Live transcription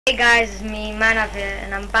Hey guys, it's me, Manav here,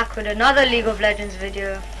 and I'm back with another League of Legends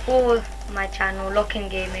video for my channel,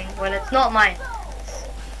 LockInGaming. Well, it's not mine,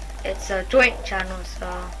 it's a joint channel,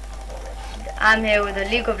 so I'm here with a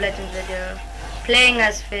League of Legends video, playing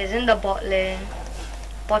as Fizz in the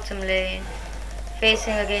bottom lane,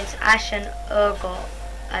 facing against Ashe and Urgot,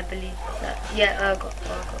 I believe. Urgot.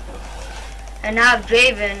 And I have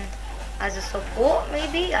Draven as a support,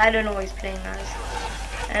 maybe? I don't know what he's playing as.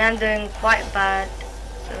 And I'm doing quite bad.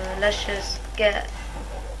 So let's just get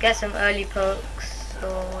some early pokes.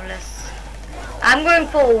 I'm going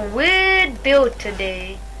for a weird build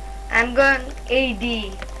today. I'm going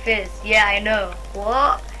AD Fizz. Yeah, I know.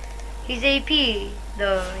 What? He's AP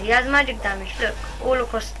though. He has magic damage. Look, all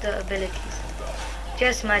across the abilities.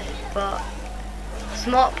 Just magic, but a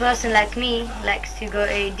smart person like me likes to go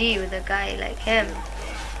AD with a guy like him.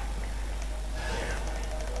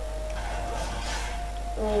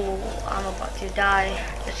 Oh, I'm about to die.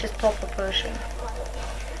 Let's just pop a potion.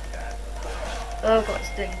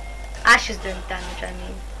 Ashe is doing damage, I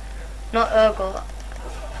mean. Not Urgot.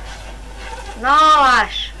 No,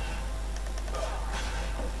 Ashe.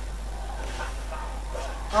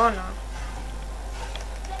 Oh no.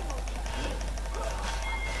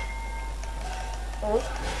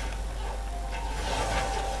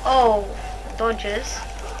 Oh, dodges.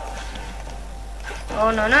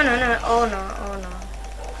 Oh no. Oh no.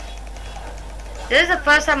 This is the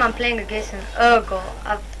first time I'm playing against an Urgot.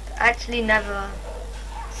 I've actually never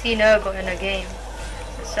seen Urgot in a game,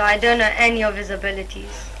 so I don't know any of his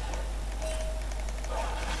abilities.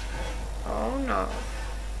 Oh no.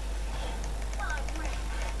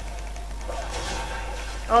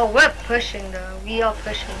 Oh, we're pushing though. We are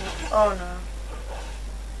pushing. Oh no.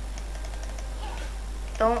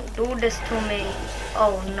 Don't do this to me.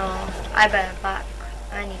 Oh no. I better back.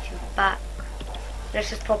 I need to back. Let's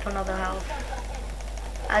just pop another health.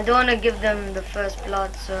 I don't want to give them the first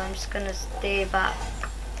blood, so I'm just gonna stay back.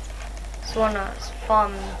 Just wanna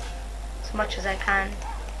farm as much as I can.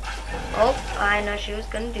 Oh, I know she was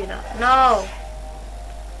gonna do that. No!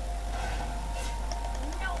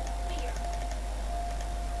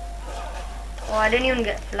 Oh, I didn't even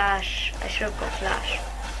get flash. I should have got flash.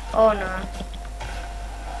 Oh no.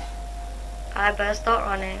 I better start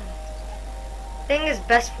running. I think it's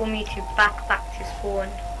best for me to back to spawn.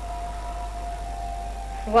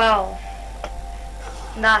 Wow,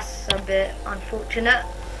 that's a bit unfortunate.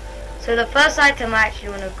 So the first item I actually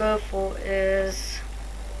want to go for is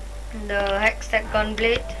the Hextech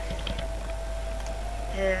Gunblade.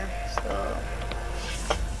 Yeah, so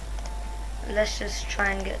let's just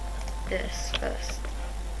try and get this first.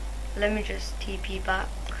 Let me just TP back.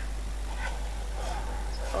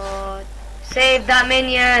 Oh, save that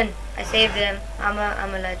minion! I saved him. I'm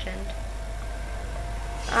a legend.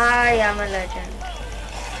 I am a legend.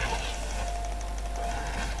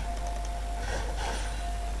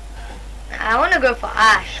 I want to go for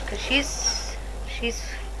Ashe because she's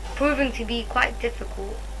proving to be quite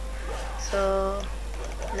difficult. So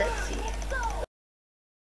let's see.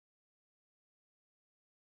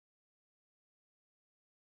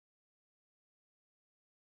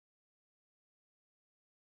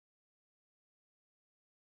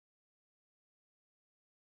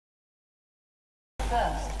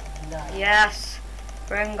 Yes,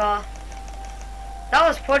 Rengar. That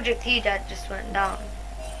was Project E that just went down.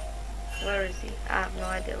 Where is he? I have no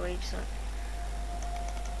idea where he just went.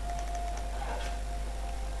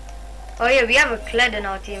 Oh yeah, we have a Kled in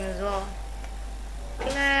our team as well.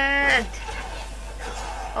 Kled!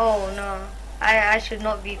 Oh no. I should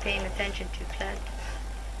not be paying attention to Kled.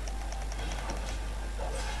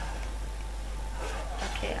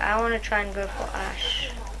 Okay, I want to try and go for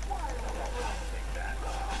Ashe.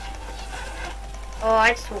 Oh,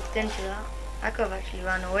 I just walked into that. I could have actually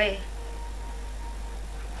run away.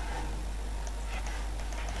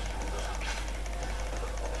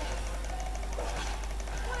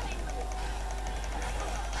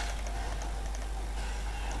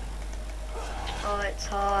 Oh, it's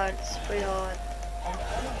hard. It's pretty hard.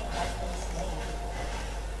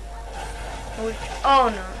 Oh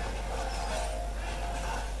no.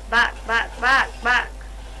 Back.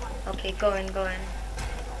 Okay, go in.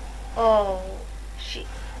 Oh,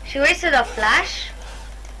 she wasted a flash?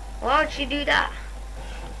 Why would she do that?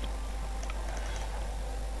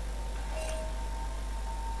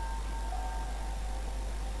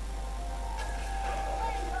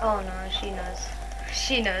 Oh no, she knows.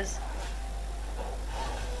 She knows.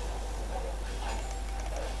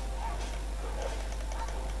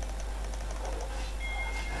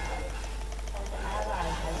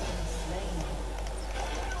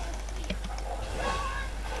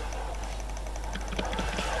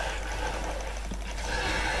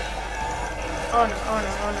 Oh no, oh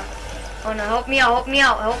no, oh no. Oh no, help me out, help me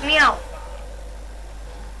out, help me out.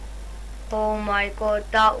 Oh my god,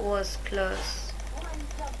 that was close.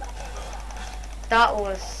 That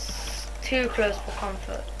was too close for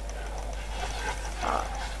comfort.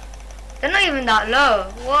 They're not even that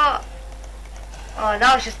low. What? Oh,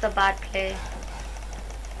 that was just a bad play.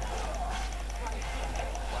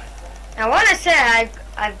 I want to say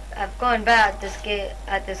I've gone bad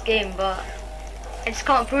at this game, but I just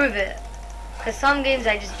can't prove it. Cause some games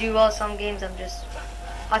I just do well, some games I'm just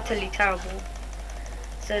utterly terrible.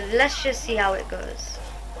 So let's just see how it goes.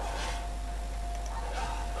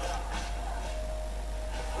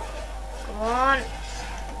 Come on.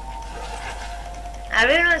 I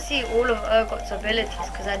really want to see all of Urgot's abilities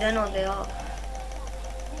because I don't know what they are.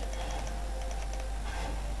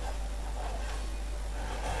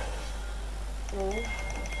 Ooh.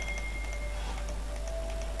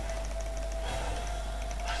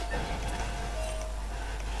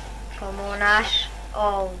 Come on, Ash.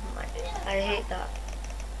 Oh my, I hate that.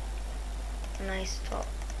 Nice top.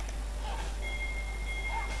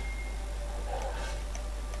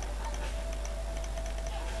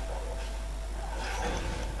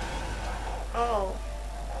 Oh.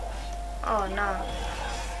 Oh no.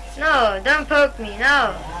 No, don't poke me,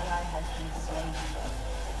 no.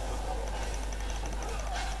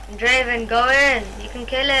 Draven, go in. You can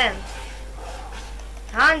kill him.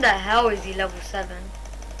 How in the hell is he level 7?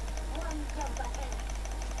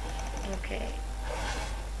 Okay.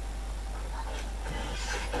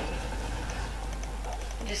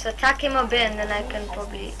 Just attack him a bit and then I can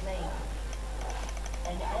probably...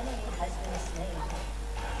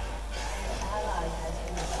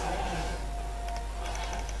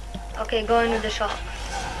 Okay, go in with the shock.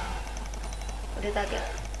 What did that get?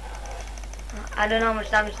 I don't know how much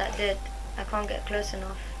damage that did. I can't get close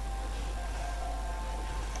enough.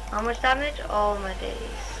 How much damage? Oh my days.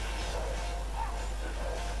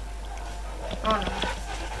 Oh no.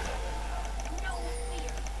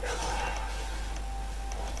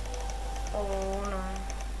 Oh no.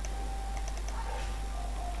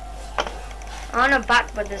 I wanna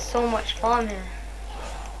back, but there's so much farm here.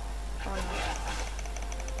 Oh no.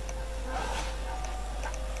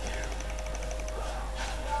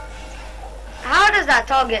 How does that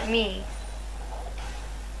target me?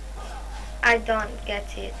 I don't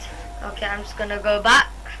get it. Okay, I'm just gonna go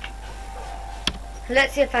back.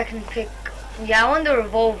 Let's see if I can pick... Yeah, I want the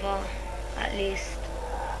revolver, at least.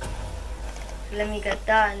 Let me get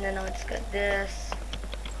that, and then I'll just get this.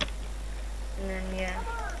 And then, yeah.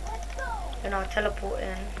 Then I'll teleport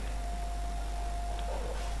in.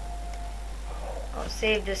 I'll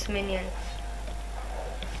save this minion.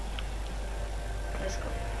 Let's go.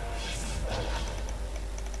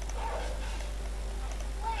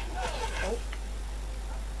 Oh.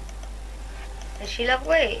 Is she left?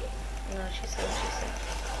 Wait. No, she said what she said.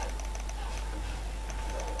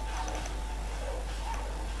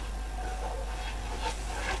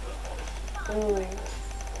 Ooh.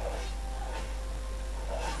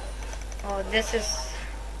 Oh, this is...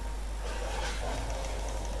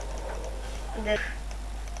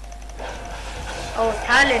 Oh,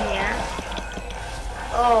 Talon, yeah?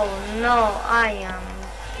 Oh no, I am...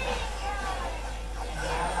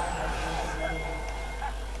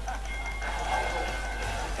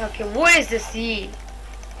 Okay, what is this E?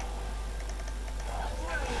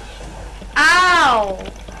 Ow!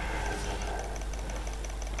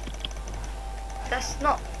 That's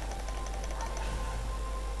not...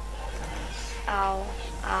 Ow,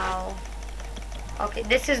 ow. Okay,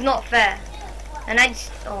 this is not fair. And I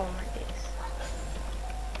just... Oh my days.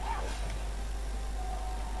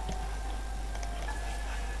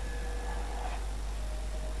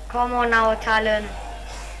 Come on now, Talon.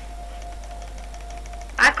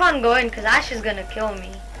 I can't go in because Ash is gonna kill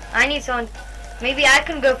me. I need someone... Maybe I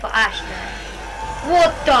can go for Ash then.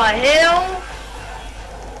 What the hell?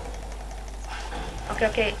 Okay,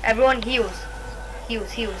 okay. Everyone heals.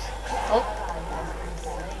 Heals, heals. Oh.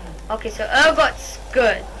 Okay, so Urgot's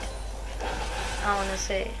good. I wanna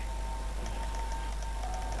say.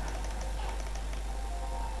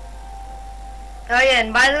 Oh yeah,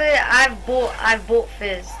 and by the way, I've bought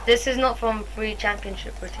Fizz. This is not from free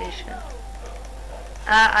championship rotation.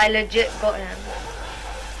 I legit got him.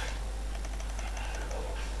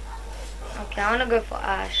 Okay, I wanna go for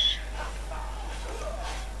Ash.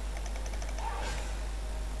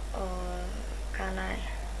 Or can I?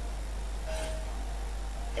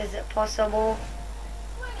 Is it possible?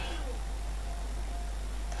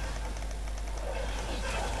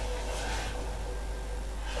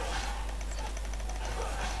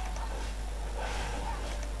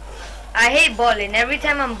 I hate bot lane. Every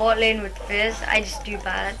time I'm bot lane with Fizz, I just do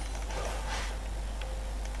bad.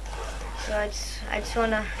 So I just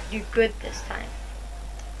wanna do good this time.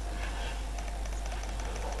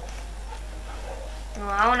 No,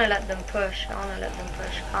 I wanna let them push. I wanna let them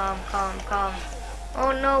push. Calm, calm, calm.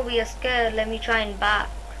 Oh no, we are scared. Let me try and back.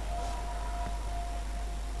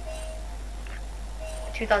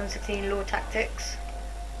 2016 low tactics.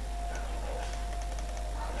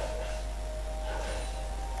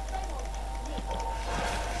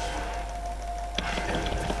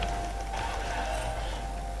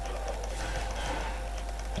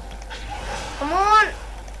 Come on!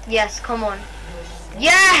 Yes, come on.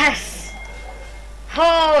 Yes!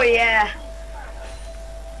 Oh yeah!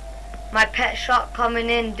 My pet shark coming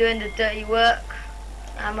in, doing the dirty work.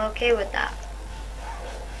 I'm okay with that.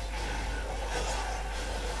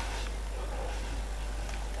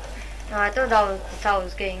 No, I thought that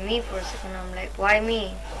was getting me for a second. I'm like, why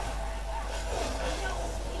me?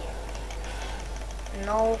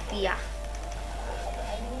 No fear.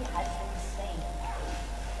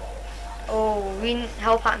 Oh, we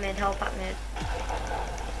help at mid, help at mid.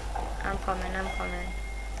 I'm coming, I'm coming.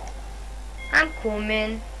 I'm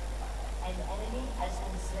coming. An enemy has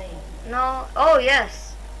been slain. No, oh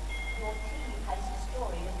yes. Your team has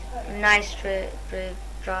destroyed a turret. Nice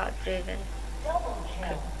Draven. Double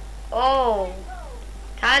kill. Oh,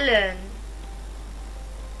 Talon.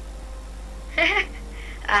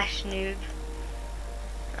 Ash noob.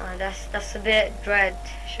 Oh, that's a bit dread.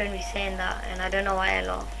 Shouldn't be saying that, and I don't know why I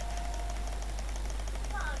laughed.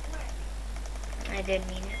 I did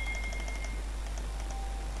mean it.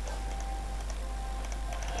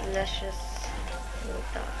 Let's just look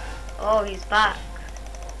that. Oh, he's back.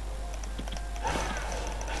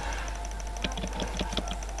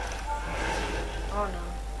 Oh no.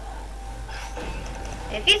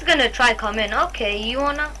 If he's gonna try come in, okay, you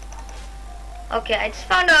wanna? Okay, I just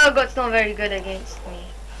found out Urgot's not very good against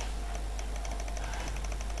me.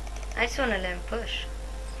 I just wanna let him push.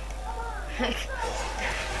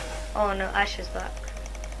 Oh no, Ash is back.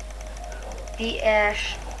 The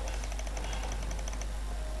Ash.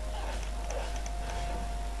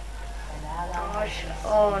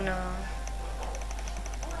 Oh no.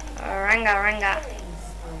 Ranga.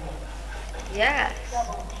 Yes.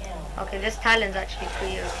 Okay, this Talon's actually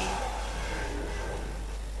pretty OP.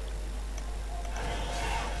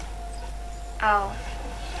 Ow.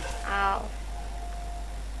 Ow.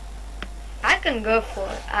 I can go for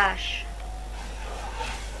Ash.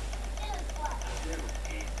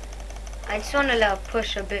 I just want to let her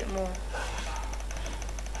push a bit more.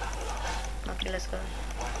 Okay, let's go.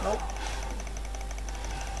 Nope.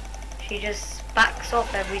 She just backs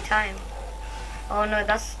off every time. Oh no,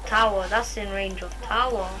 that's tower. That's in range of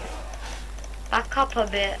tower. Back up a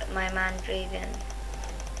bit, my man Draven.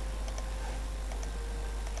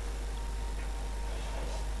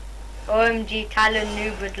 OMG, Talon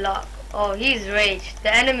noob with luck. Oh, he's rage.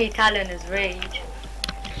 The enemy Talon is rage.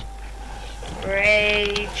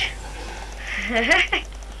 Rage.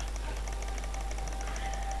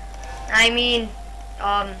 I mean,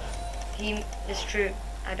 he is true.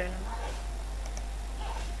 I don't know.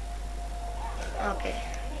 Okay.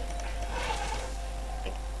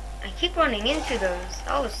 I keep running into those.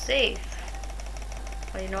 That was safe.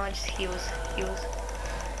 Oh, you know, I just heals.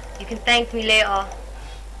 You can thank me later.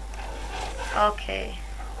 Okay.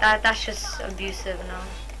 That's just abusive now.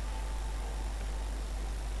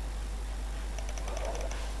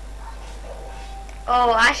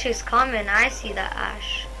 Oh, Ash is coming. I see that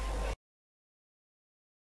Ash.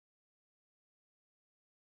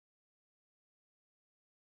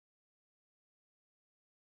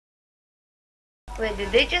 Wait,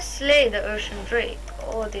 did they just slay the Ocean Drake?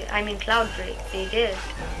 Oh, I mean Cloud Drake. They did.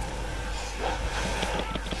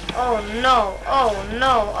 Oh no! Oh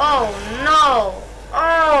no! Oh no!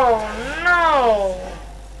 Oh no!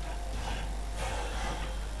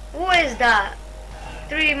 Who is that?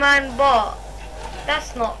 3-man bot.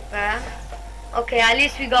 That's not fair. Okay, at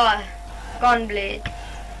least we got Gunblade.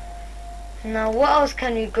 Now, what else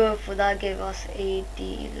can we go for that gave us AD?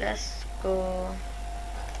 Let's go.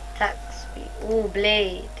 Attack speed. Ooh,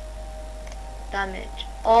 Blade. Damage.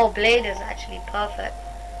 Oh, Blade is actually perfect.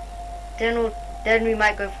 Then we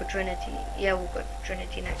might go for Trinity. Yeah, we'll go for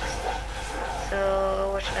Trinity next.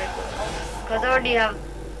 So, what should I go? Because I already have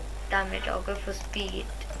damage, I'll go for speed.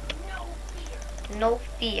 No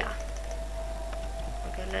fear.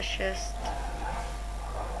 Okay, let's just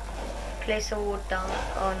place a ward down.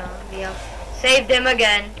 Oh no, we have saved him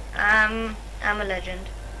again. I'm a legend.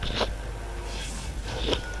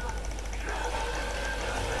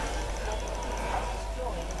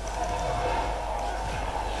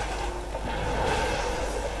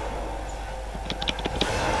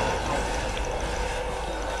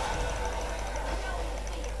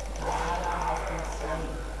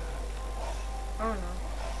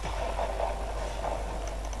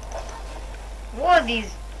 What are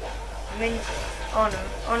these? I mean, oh no.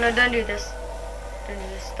 Oh no, don't do this. Don't do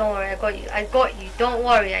this. Don't worry, I got you. I got you. Don't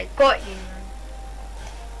worry, I got you, man.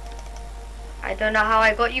 I don't know how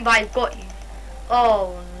I got you, but I got you.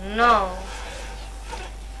 Oh no.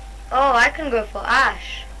 Oh, I can go for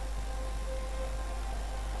Ash.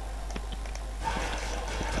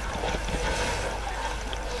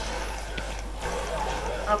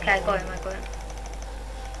 Okay, I got him,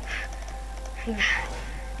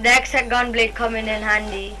 The extra gunblade coming in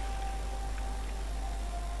handy.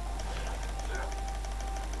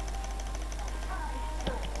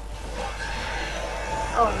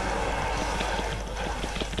 Oh no.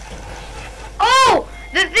 Oh!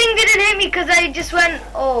 The thing didn't hit me because I just went.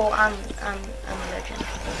 Oh, I'm a legend.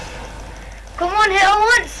 Come on, hit her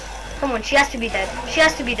once. Come on, she has to be dead. She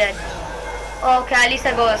has to be dead. Okay, at least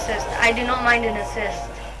I got assist. I do not mind an assist.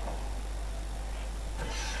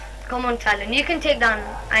 Come on, Talon. You can take down.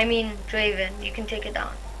 I mean, Draven. You can take it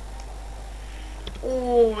down.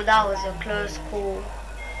 Oh, that was a close call.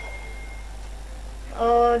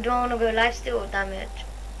 Oh, don't wanna go lifesteal damage.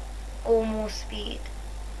 Oh, more speed.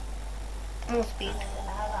 More speed.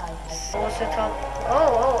 Also top.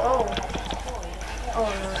 Oh. Oh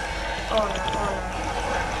no. Oh no.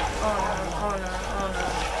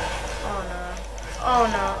 Oh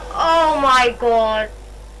no. Oh my god.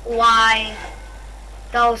 Why?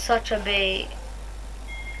 That was such a bait.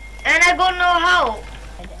 And I got no help.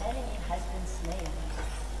 An enemy has been slain.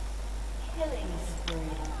 Killing spree.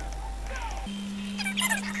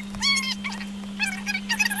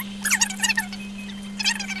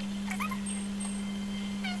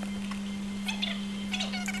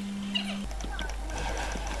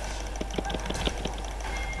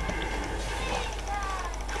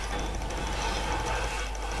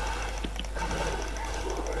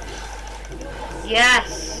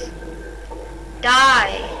 Yes.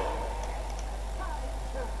 Die.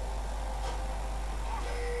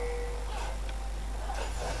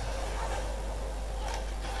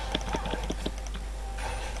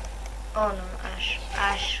 Oh no, Ash.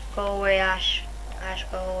 Ash, go away, Ash. Ash,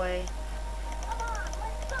 go away.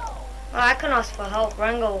 Oh, I can ask for help.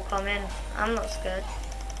 Rengo will come in. I'm not scared.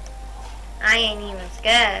 I ain't even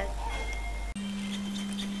scared.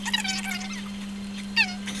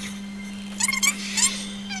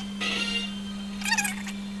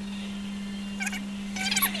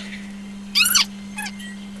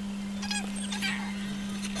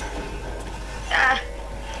 Ah.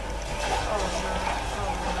 Oh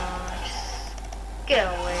no. Just get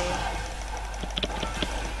away.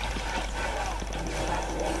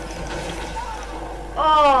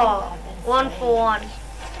 Oh, 1-for-1.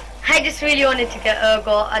 I just really wanted to get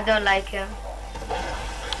Urgot. I don't like him.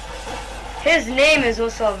 His name is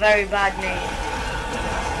also a very bad name.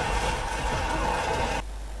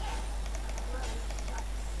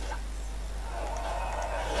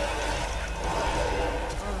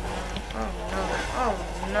 Oh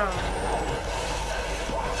no.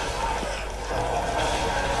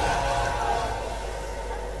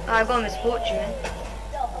 I got misfortune.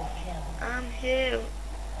 Double kill. I'm here.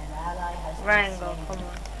 An ally has been Rango, slain. come on.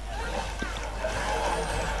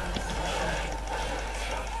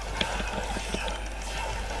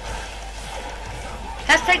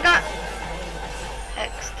 Hashtag gun.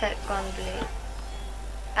 X-Tech gunblade.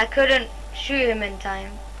 I couldn't shoot him in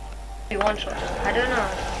time. He one shot. I don't know.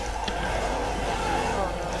 Oh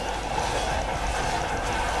no.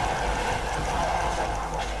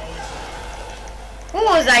 What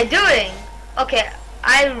was I doing? Okay,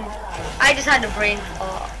 I just had a brain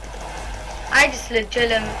fart. I just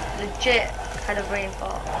legit had a brain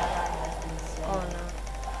fart. Oh no.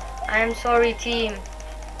 I am sorry, team.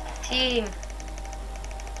 Team.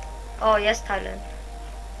 Oh yes, Talon.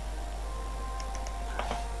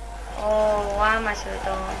 Oh, why am I so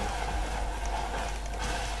dumb?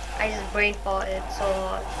 I just brain farted so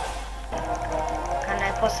hard. Can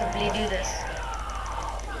I possibly do this?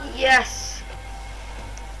 Yes.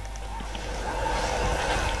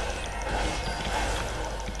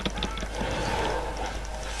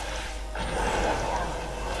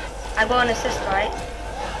 I got an assist, right?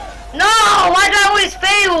 No! Why do I always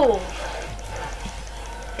fail?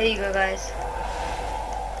 There you go, guys.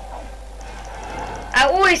 I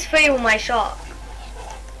always fail my shot.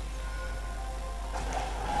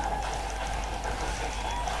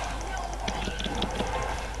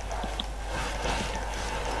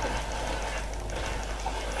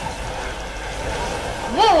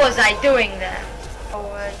 What was I doing there?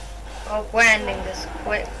 Oh, we're ending this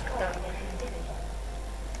quick though.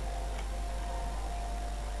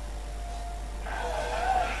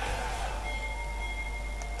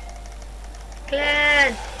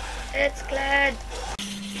 Glad. It's cleared.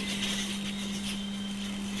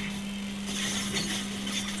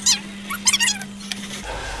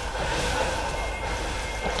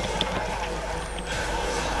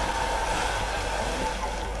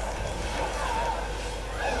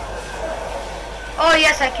 Oh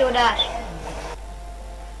yes, I killed Ash.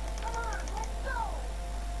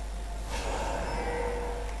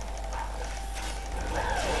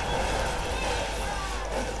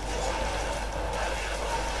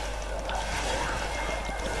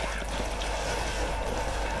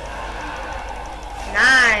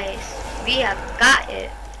 Nice. We have got it.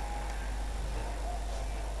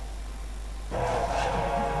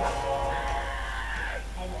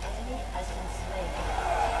 An enemy has been slain.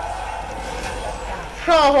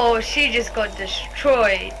 Oh, she just got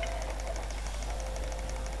destroyed.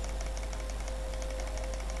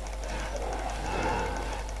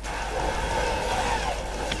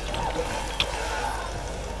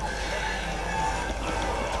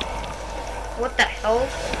 What the hell?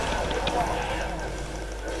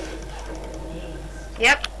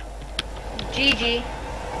 Yep. GG.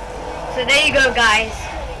 So there you go, guys.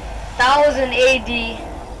 1000 AD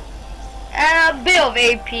and a bit of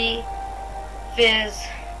AP. Fizz.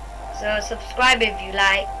 So subscribe if you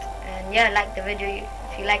liked, and yeah, like the video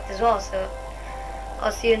if you liked as well. So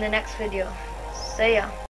I'll see you in the next video. See ya.